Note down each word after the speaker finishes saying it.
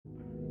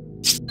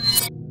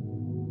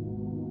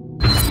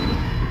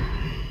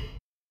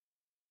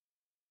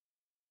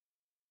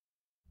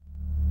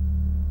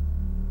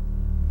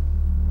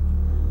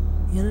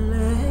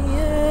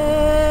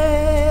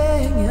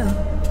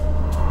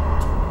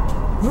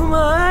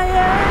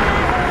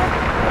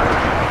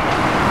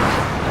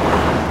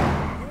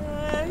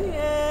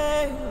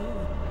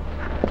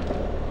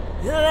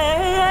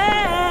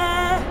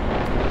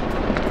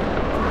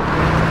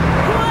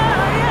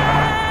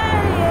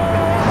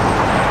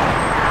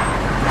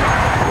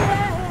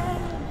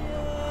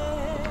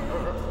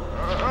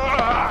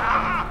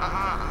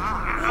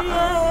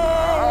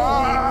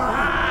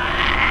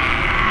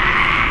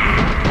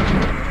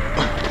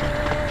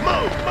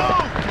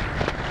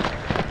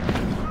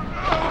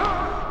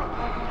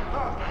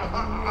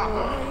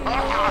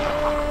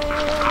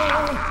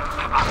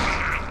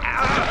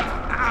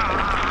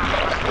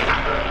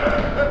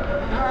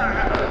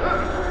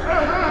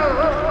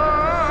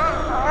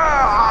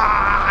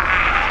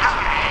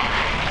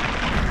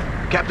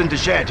Captain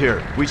Deshant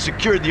here. We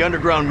secured the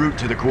underground route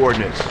to the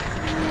coordinates.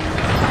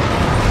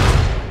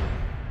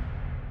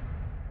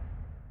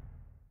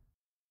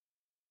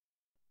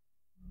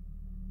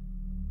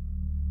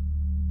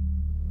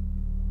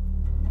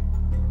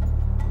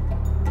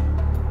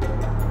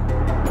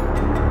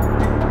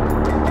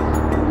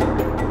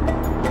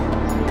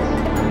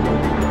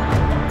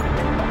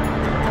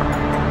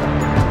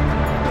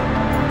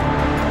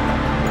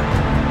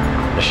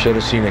 I should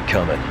have seen it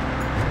coming.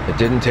 It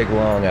didn't take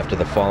long after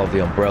the fall of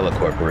the Umbrella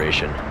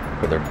Corporation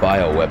for their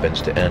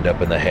bioweapons to end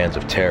up in the hands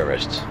of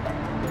terrorists.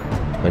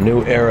 A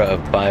new era of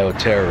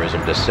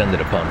bioterrorism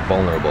descended upon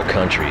vulnerable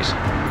countries,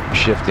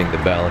 shifting the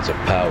balance of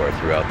power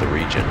throughout the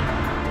region.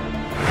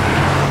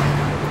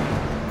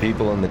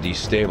 People in the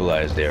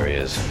destabilized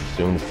areas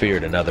soon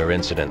feared another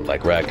incident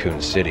like Raccoon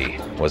City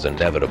was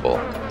inevitable.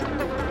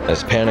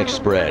 As panic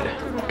spread,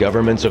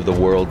 governments of the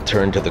world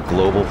turned to the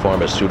Global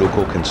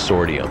Pharmaceutical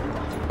Consortium,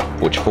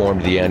 which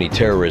formed the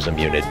anti-terrorism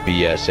unit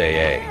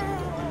BSAA.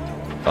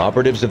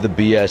 Operatives of the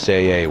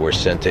BSAA were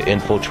sent to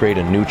infiltrate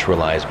and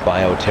neutralize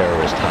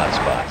bioterrorist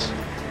hotspots,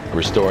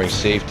 restoring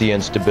safety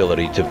and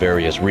stability to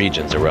various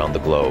regions around the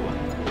globe.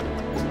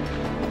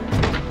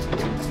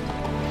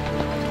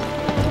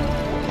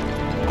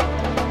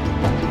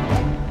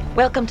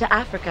 Welcome to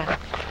Africa.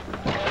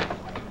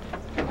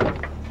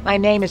 My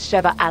name is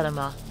Sheva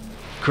Alomar.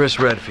 Chris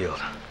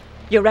Redfield.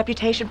 Your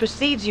reputation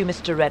precedes you,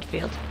 Mr.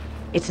 Redfield.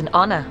 It's an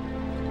honor.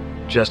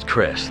 Just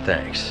Chris,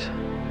 thanks.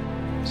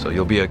 So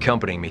you'll be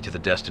accompanying me to the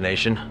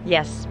destination?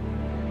 Yes.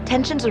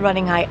 Tensions are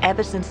running high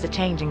ever since the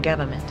change in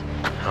government.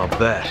 I'll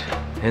bet.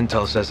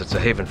 Intel says it's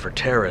a haven for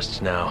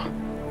terrorists now.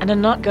 And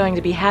I'm not going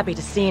to be happy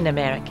to see an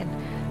American,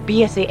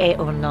 BSAA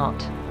or not.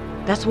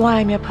 That's why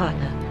I'm your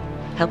partner.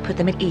 Help put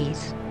them at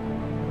ease.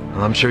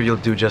 Well, I'm sure you'll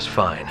do just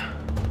fine.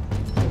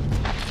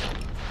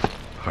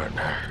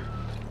 Partner.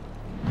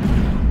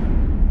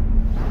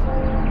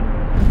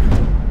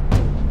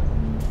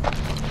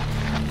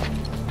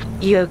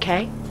 You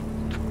okay?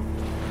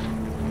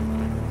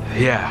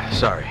 Yeah,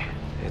 sorry.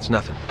 It's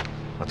nothing.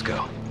 Let's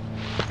go.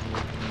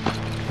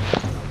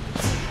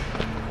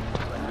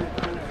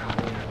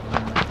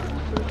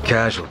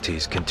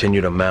 Casualties continue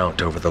to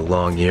mount over the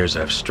long years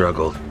I've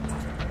struggled.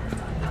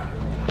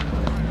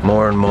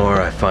 More and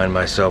more, I find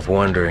myself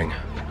wondering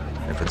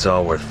if it's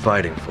all worth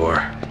fighting for.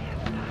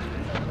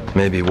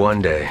 Maybe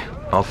one day,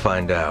 I'll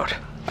find out.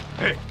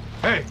 Hey!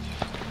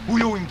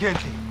 Huyo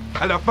ingenti,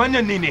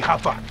 anafanya nini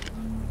hapa?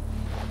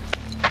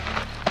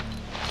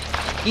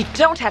 You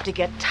don't have to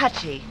get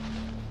touchy.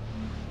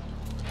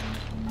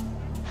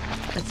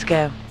 Let's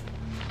go.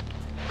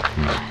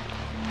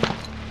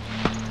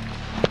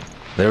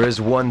 There is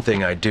one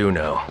thing I do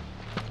know.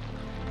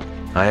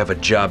 I have a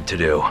job to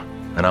do,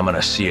 and I'm gonna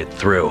see it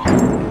through.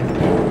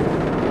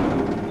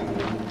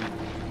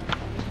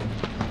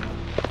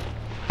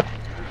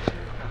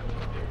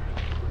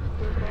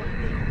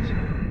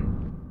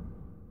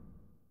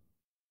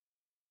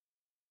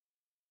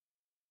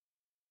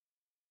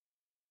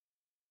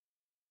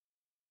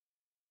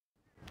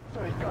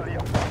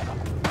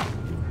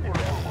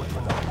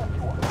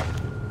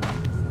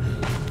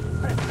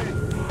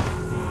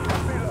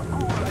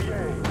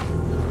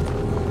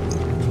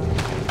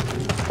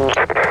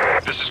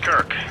 This is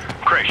Kirk.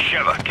 Chris,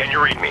 Sheva, can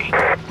you read me?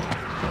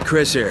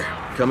 Chris here.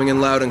 Coming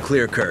in loud and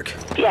clear, Kirk.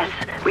 Yes,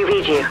 we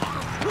read you.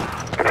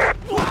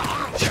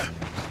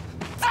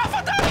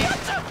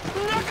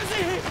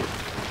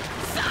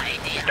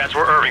 That's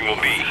where Irving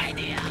will be.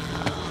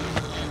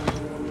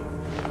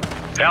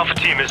 The Alpha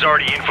team has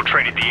already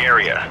infiltrated the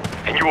area,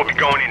 and you will be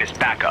going in as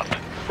backup.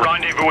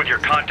 Rendezvous with your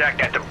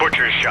contact at the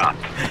butcher's shop.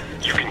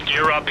 You can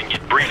gear up and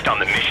get briefed on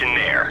the mission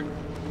there.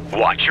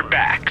 Watch your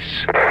backs.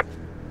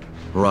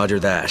 Roger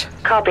that.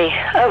 Copy.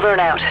 Over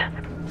and out.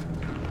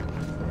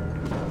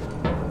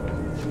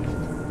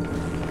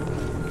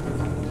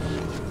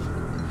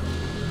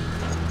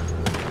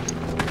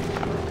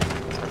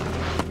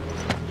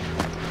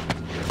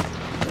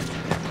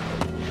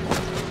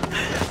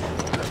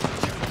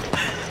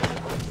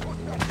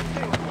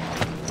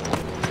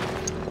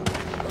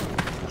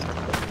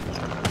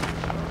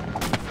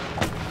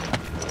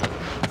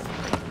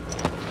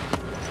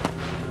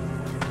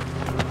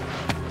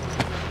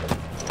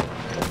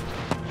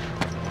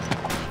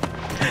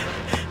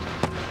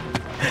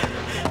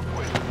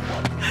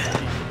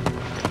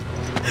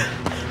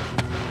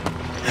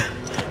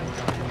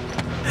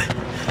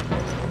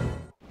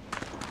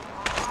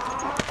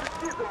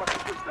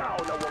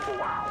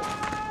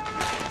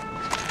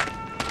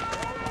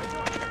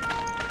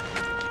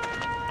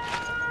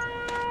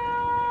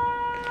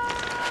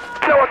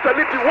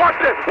 wasaliti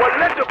wote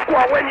walete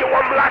kwa wenye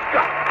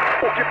mamlaka.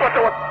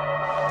 Ukipata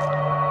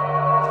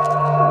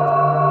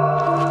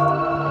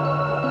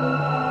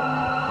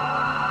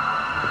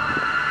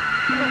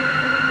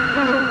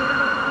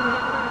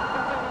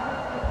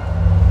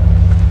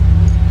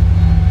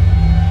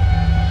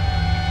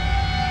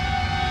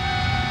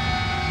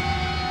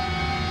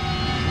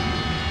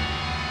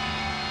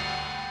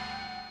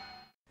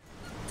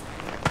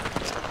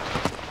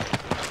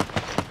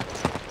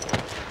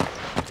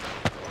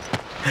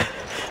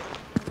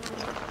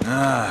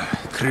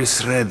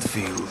Chris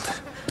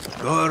Redfield.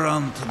 Go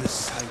around to the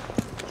side.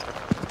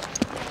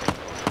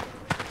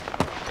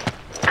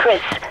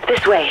 Chris,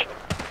 this way.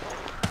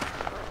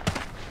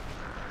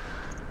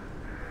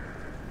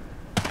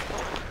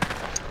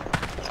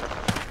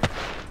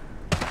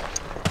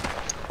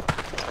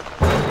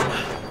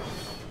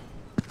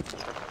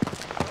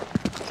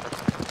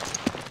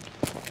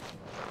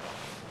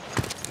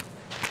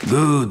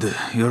 Good,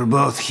 you're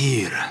both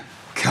here.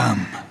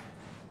 Come.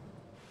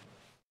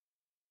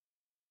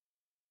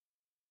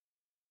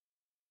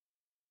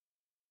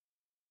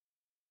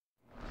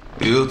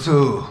 You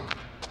too.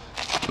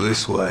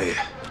 This way.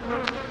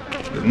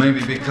 It may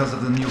be because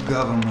of the new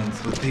government,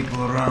 but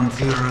people around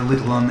here are a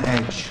little on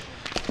edge.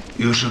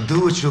 You should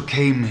do what you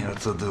came here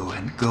to do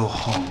and go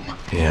home.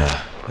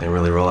 Yeah, they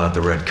really roll out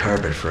the red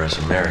carpet for us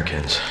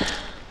Americans.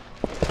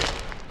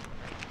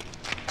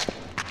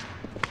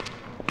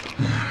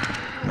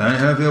 I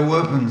have your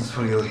weapons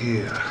for you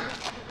here.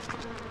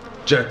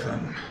 Check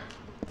them.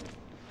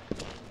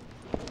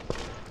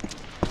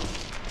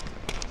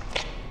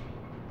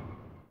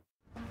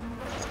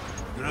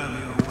 Grab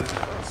your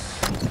weapons.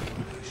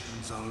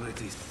 Mission's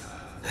already started.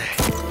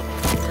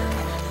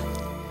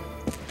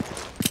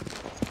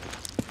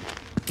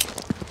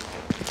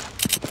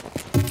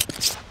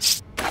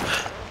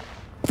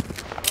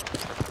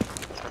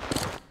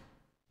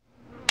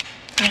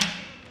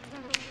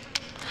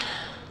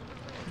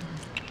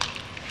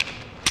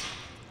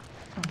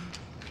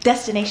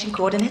 Destination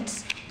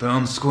coordinates?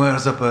 Town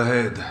square's up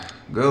ahead.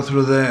 Go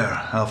through there.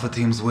 Alpha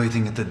team's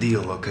waiting at the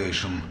deal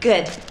location.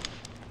 Good.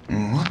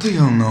 What do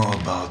you know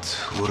about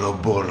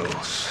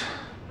Ouroboros?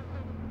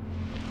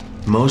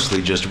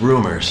 Mostly just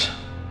rumors.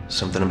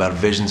 Something about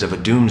visions of a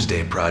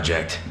doomsday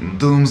project.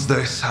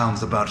 Doomsday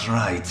sounds about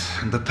right,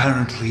 and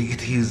apparently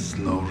it is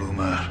no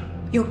rumor.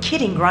 You're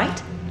kidding,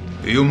 right?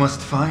 You must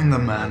find a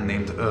man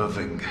named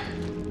Irving.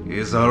 He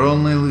is our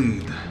only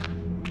lead.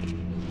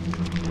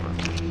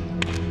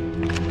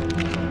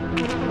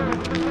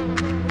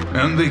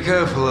 And be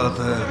careful out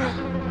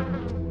there.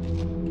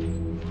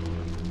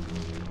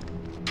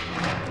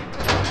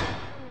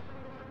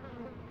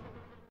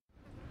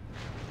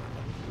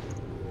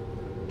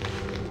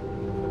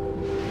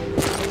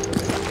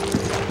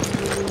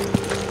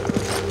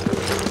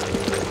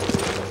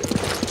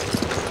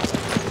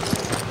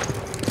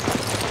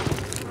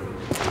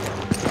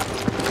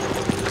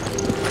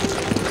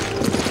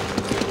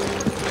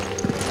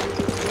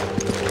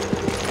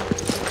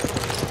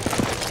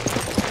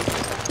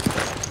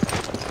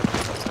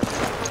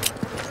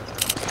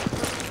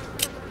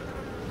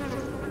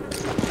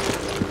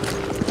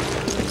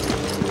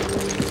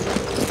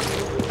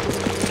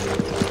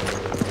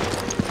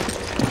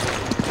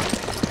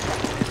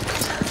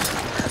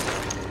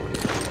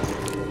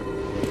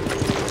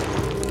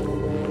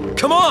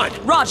 Come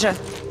on! Roger.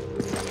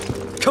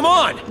 Come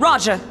on!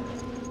 Roger.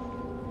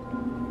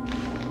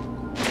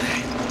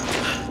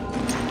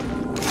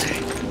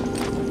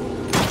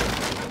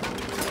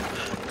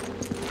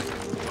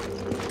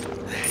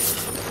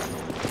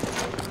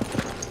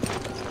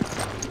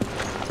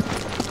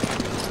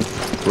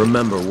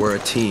 Remember, we're a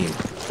team.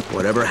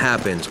 Whatever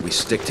happens, we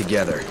stick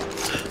together.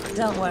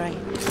 Don't worry.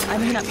 I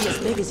may not be as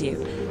big as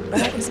you,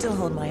 but I can still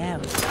hold my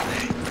own.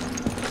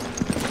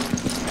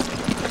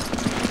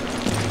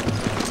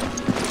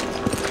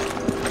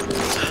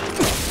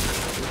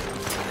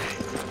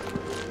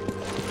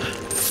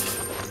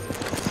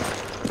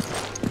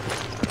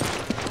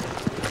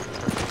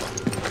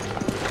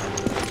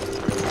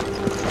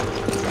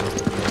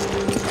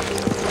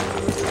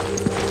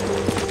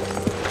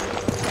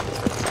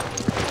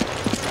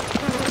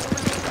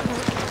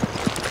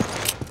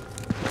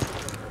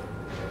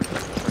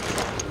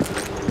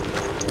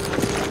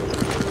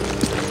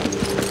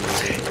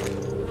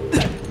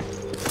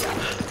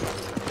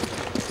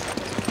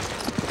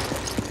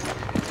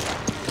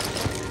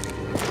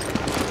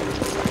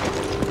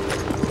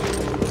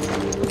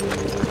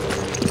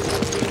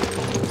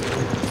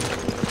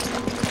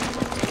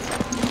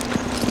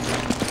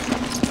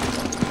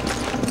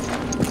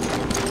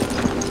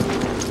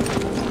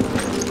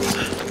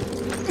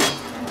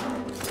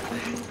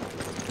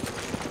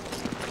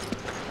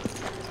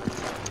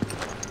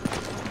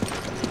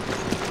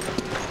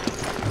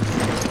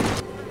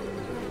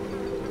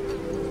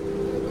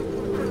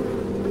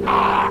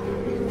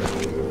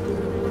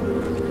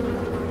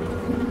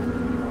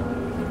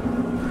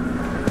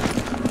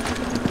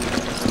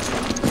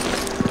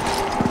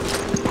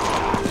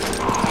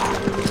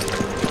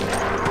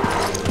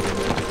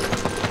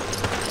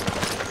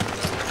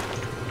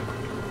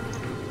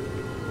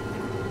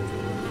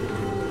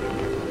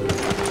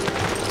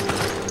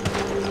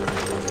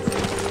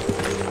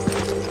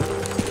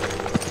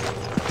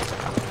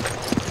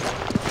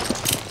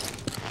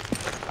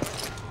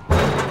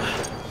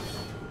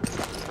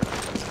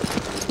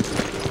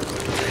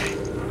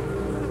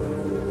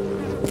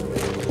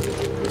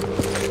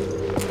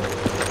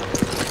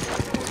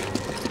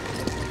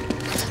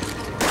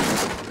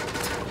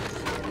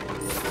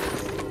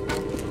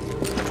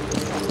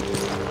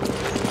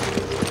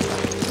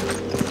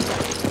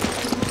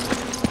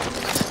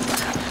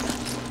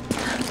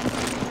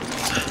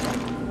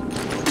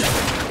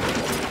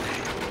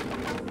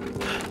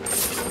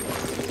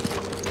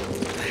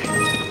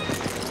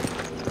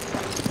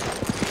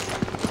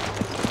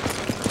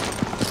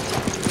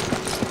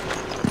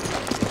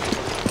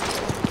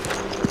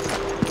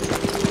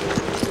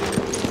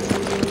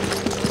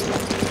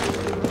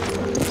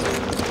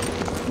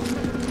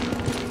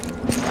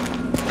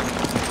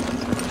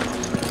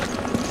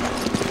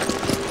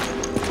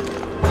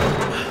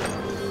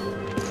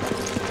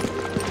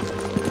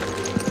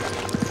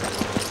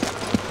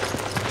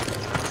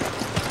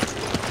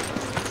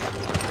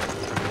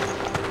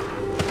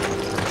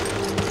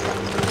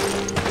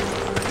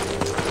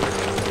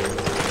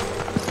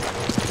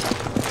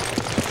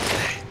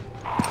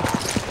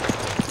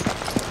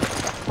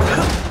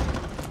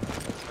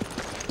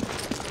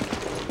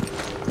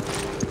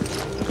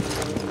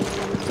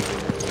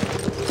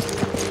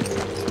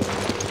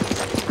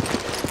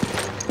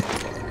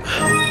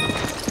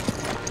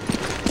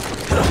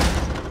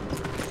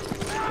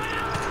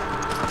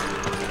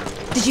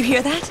 Did you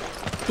hear that?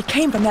 It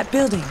came from that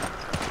building.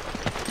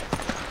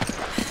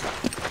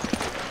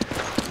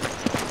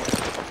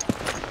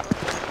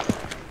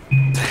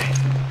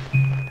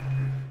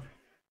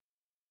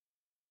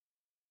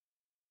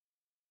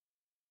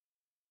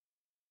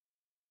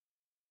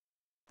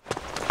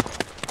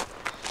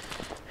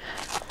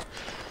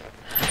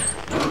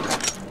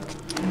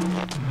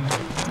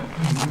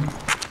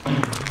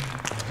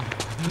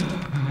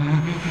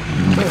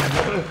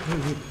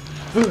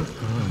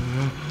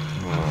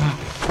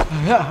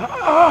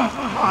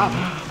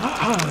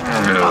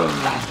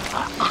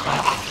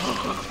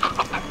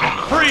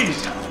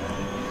 Freeze!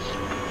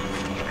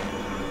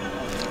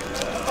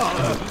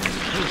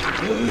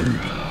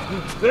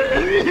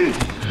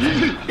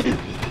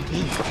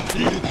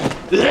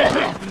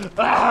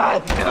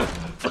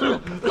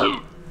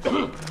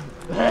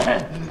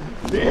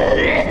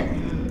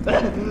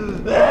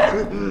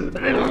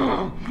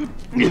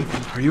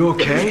 Are you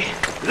okay?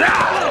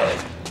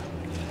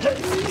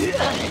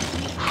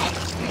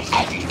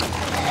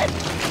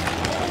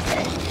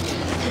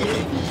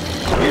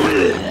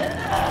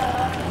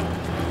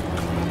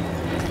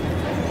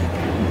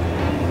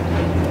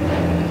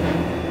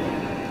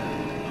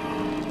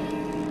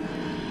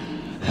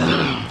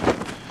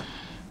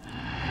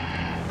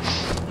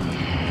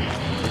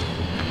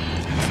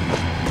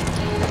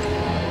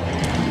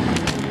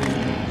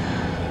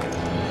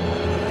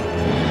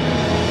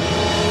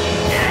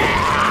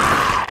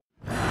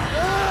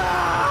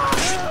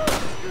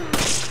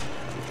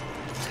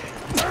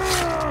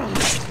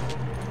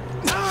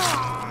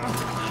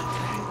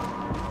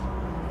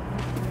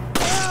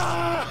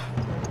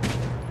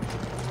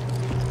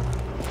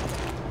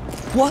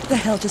 What the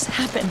hell just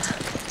happened?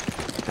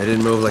 They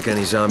didn't move like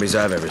any zombies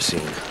I've ever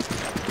seen.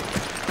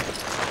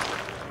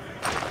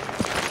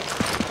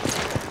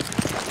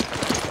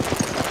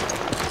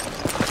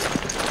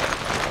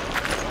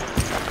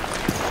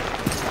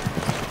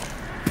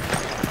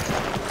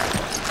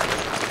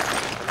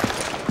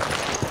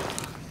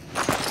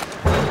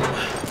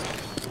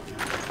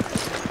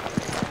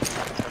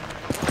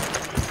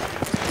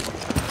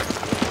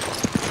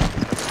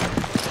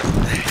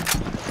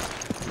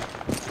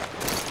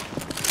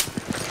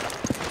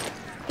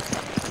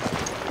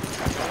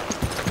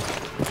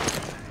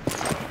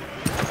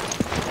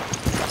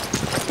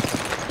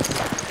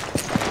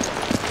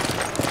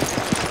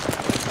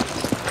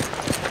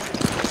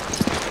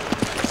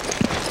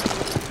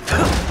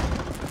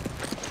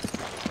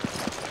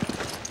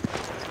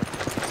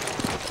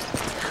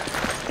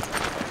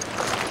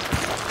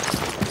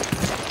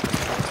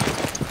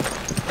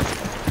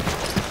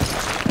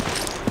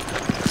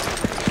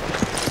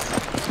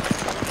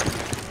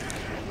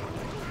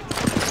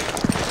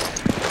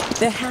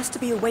 There has to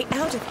be a way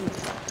out of here.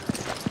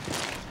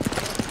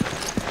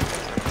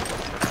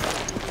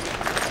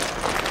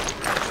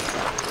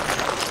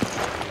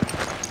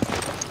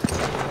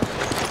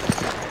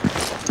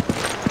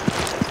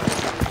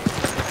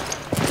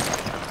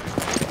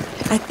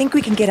 I think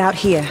we can get out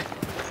here.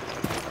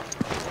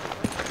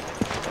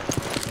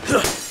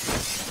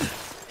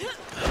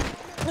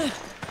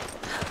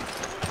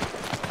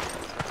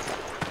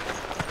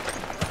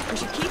 We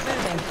should keep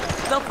moving.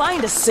 They'll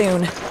find us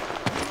soon.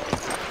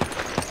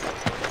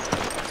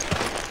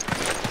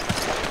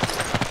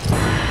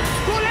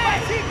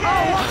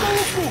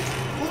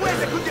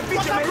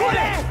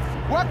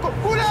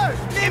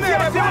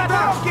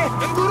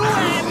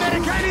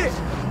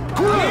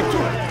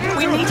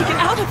 We need to get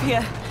out of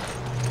here.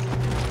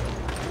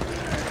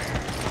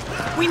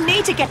 We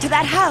need to get to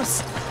that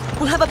house.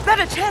 We'll have a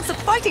better chance of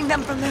fighting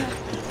them from there.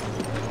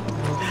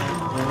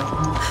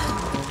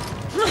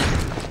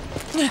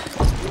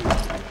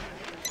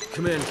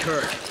 Come in,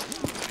 Kirk.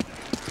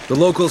 The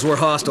locals were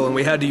hostile and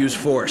we had to use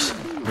force.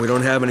 We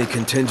don't have any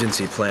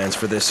contingency plans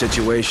for this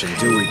situation,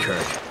 do we,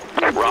 Kirk?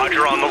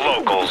 Roger on the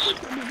locals,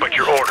 but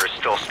your orders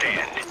still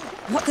stand.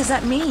 What does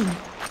that mean?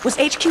 Was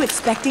HQ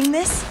expecting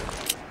this?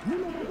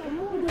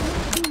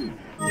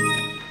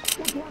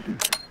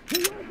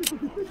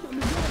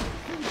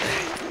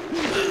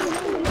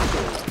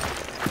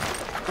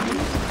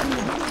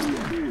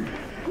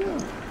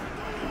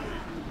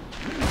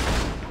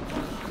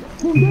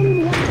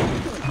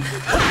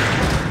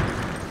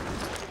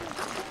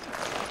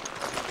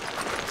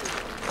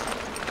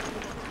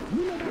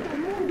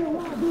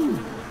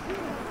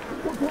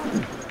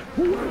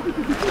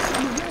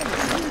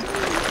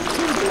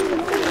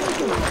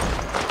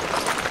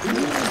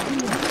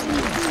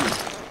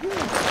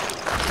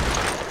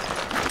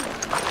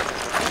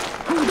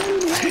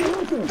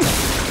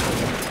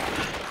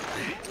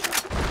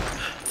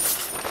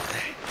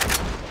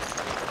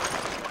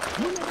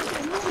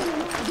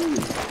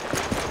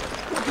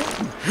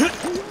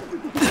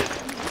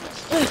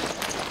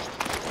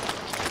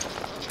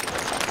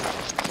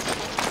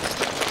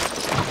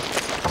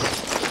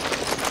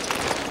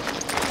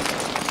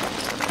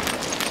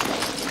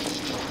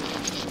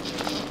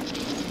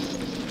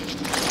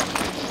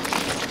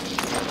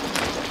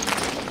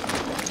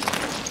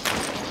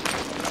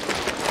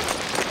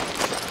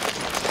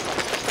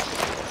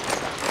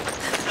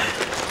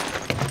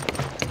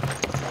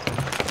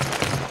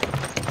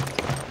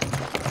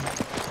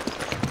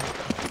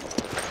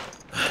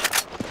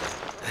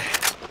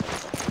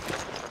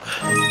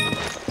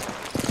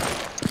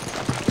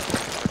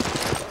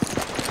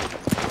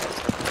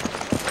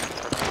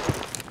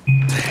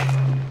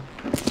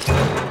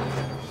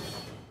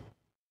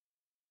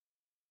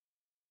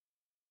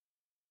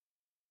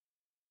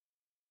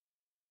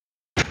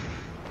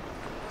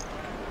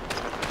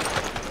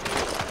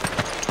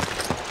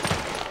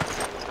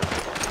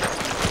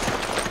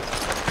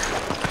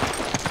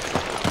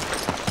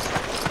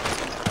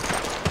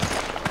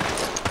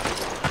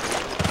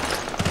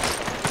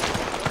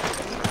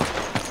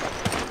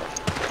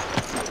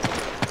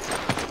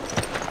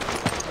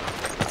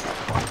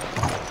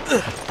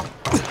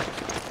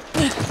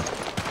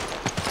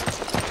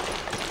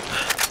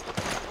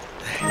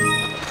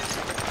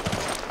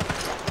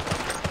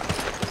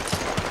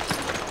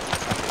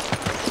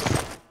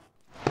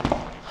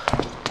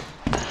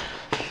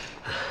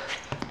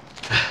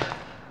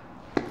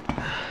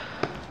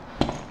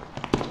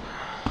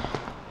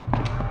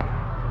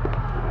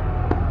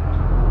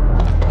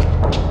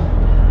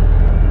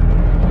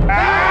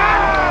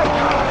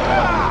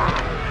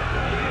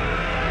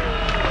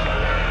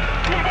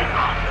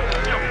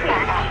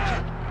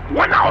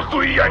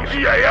 wanaozuia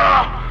njia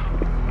ya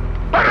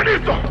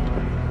paradiso.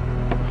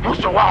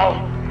 Mwisho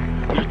wao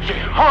ni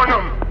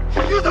Jehanamu.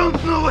 You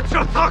don't know what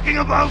you're talking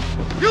about!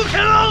 You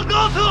can all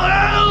go to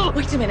hell!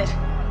 Wait a minute.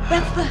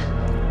 That's the...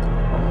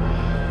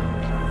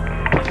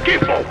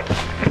 Kifo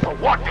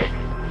kwa wote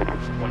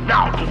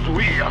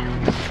wanaotuzuia.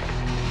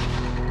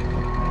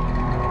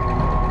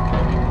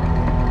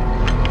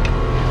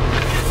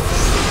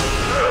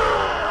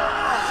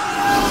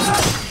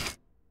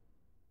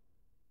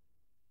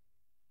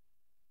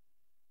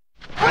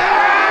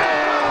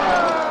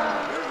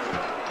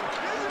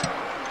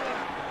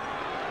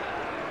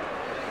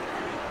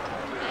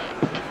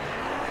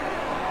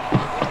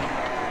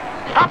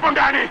 Hapo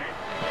ndani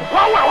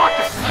wawe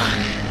wote,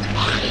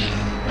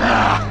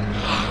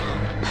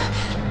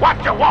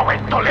 wacha wawe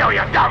toleo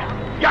ya damu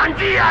ya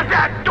njia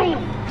zetu,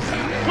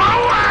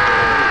 wawe!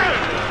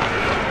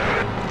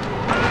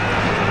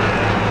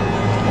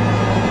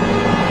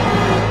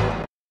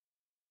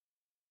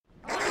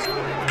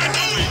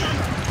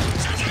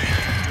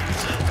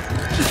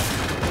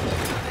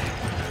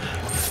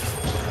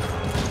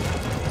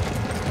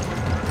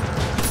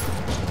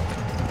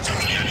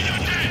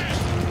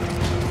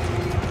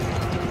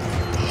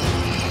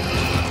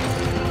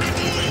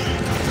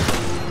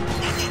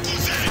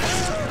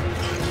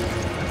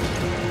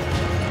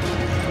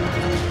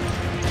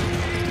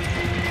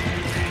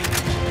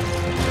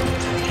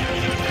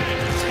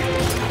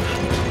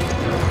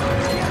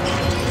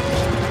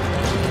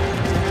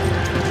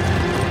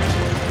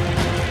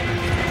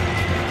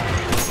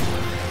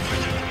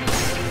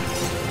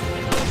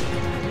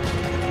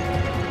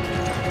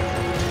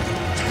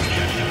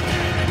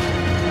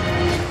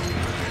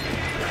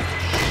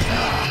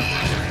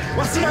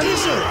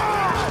 Wasimamishe!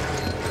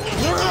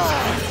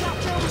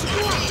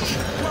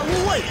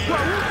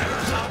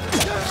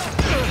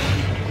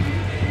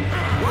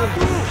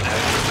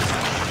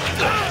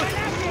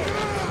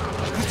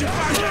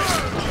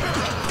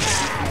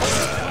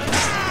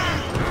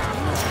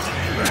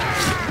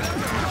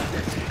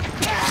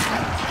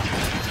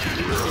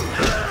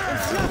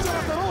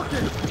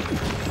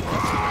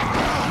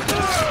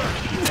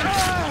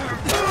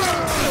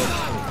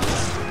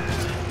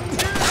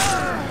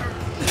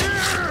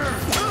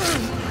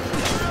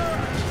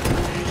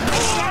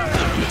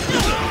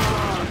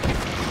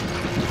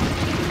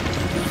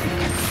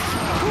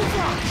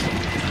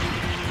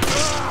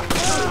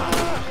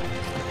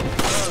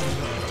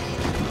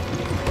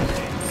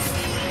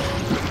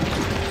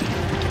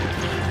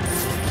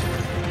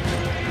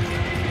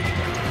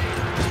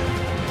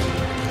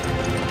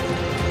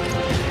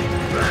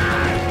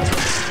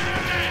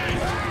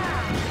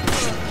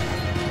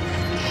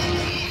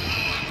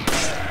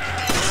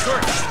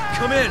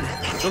 Come in.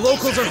 The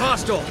locals are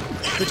hostile.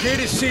 The gate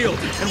is sealed,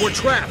 and we're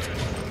trapped.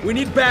 We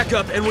need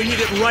backup, and we need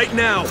it right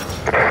now.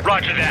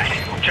 Roger that.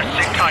 Just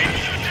sit tight.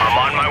 I'm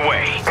on my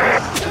way.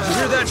 You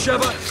hear that,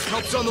 Sheva?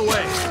 Help's on the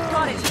way.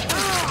 Got it.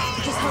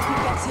 Just hope he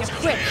gets here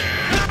quick.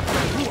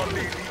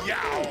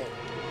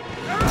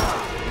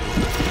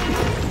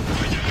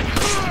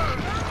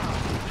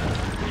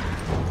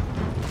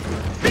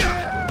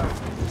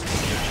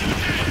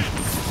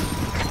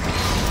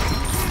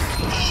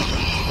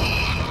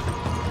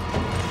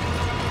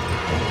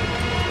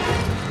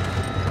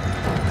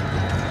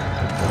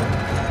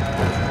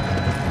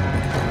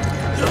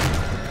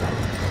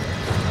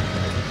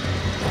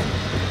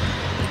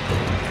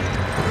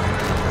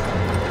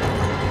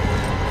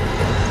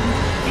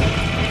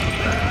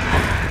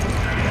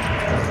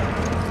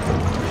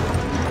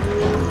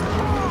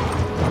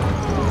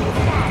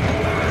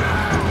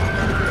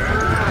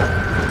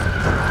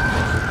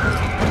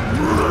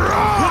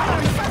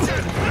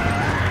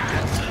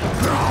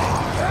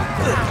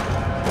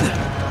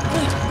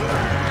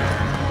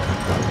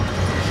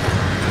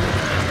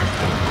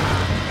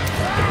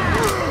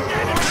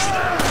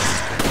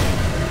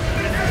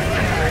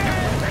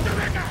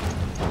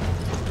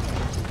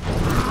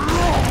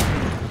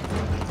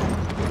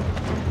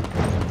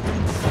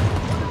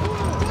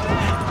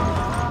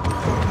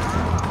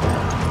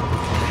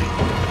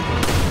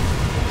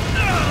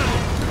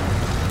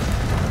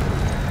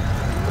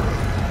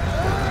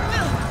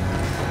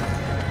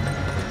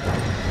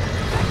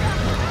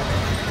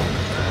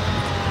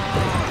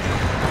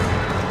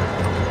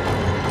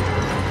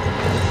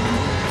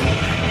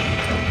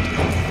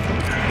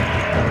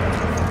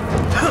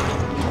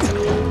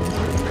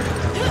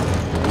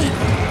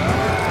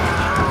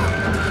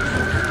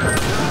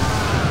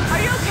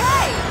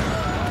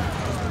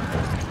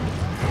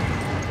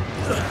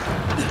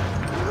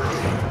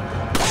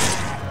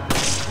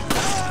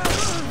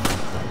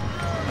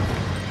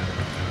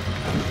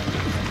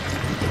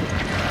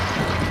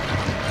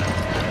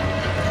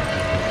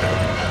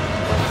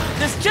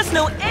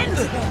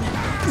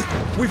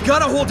 We've got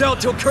to hold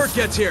out till Kurt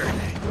gets here.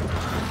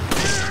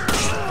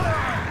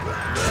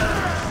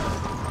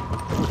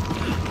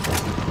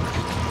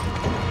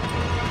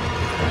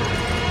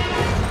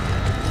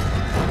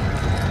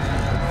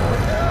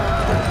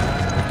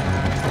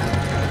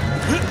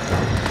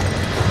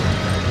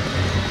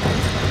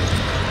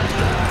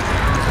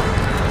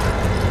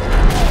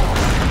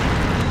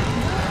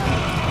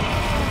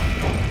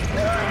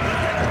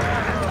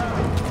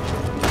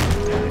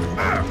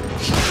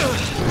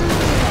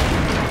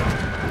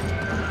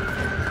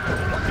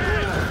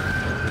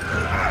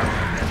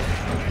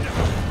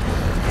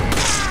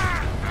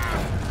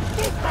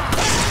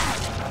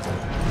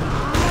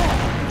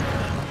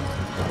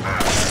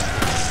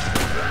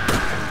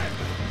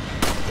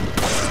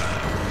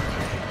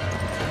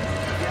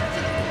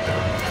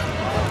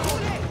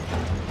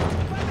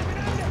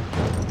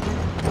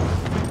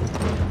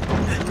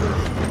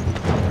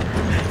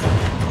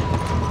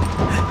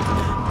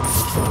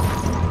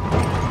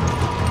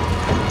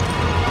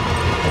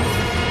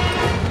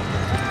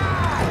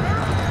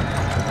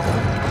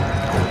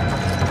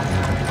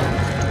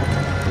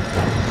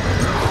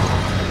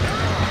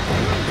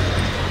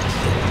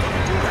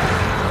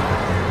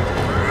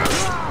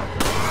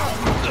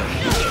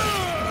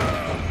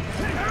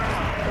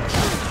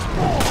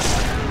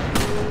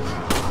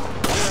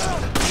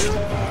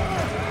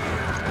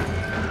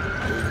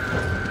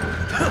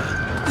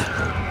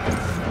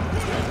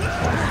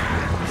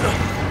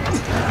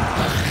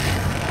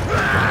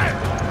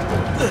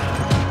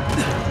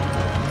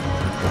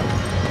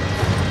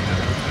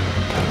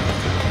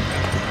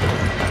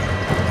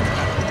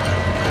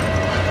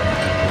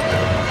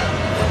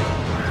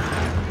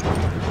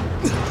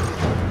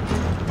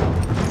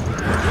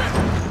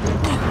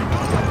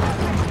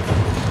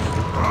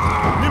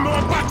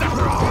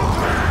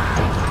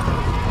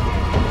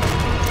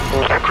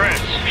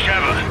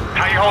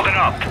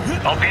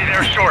 I'll be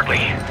there shortly.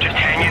 Just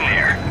hang in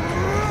there.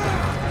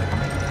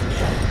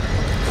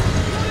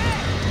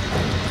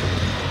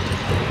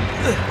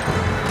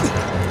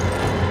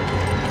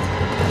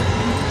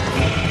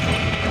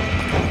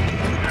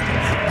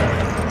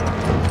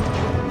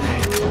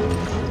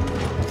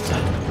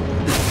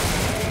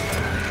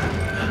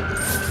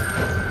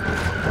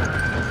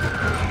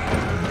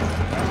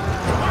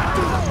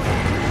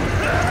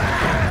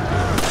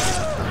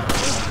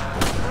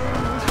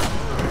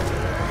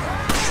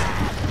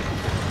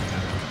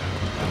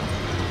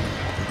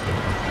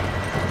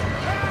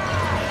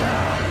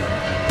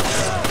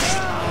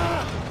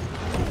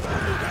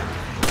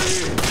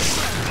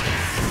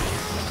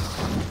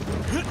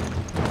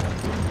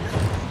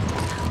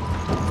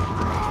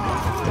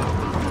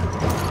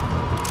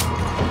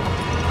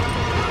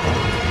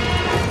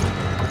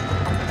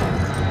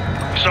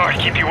 Sorry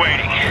to keep you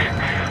waiting.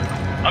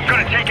 I'm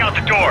gonna take out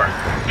the door.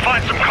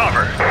 Find some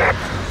cover.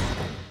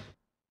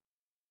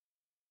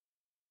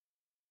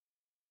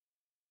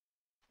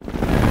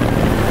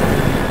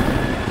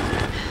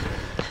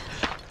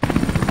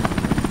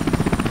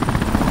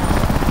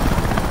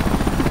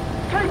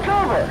 Take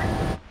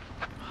cover!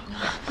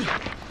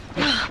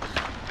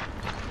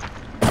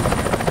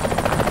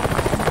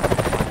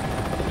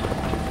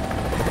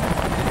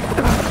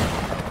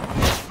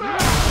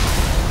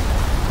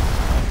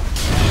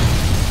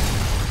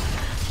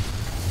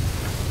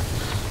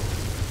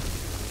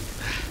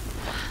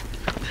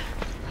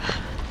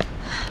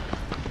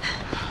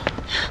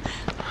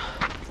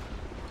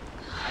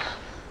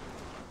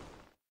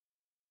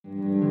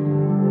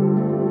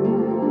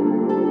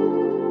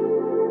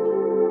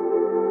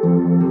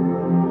 you.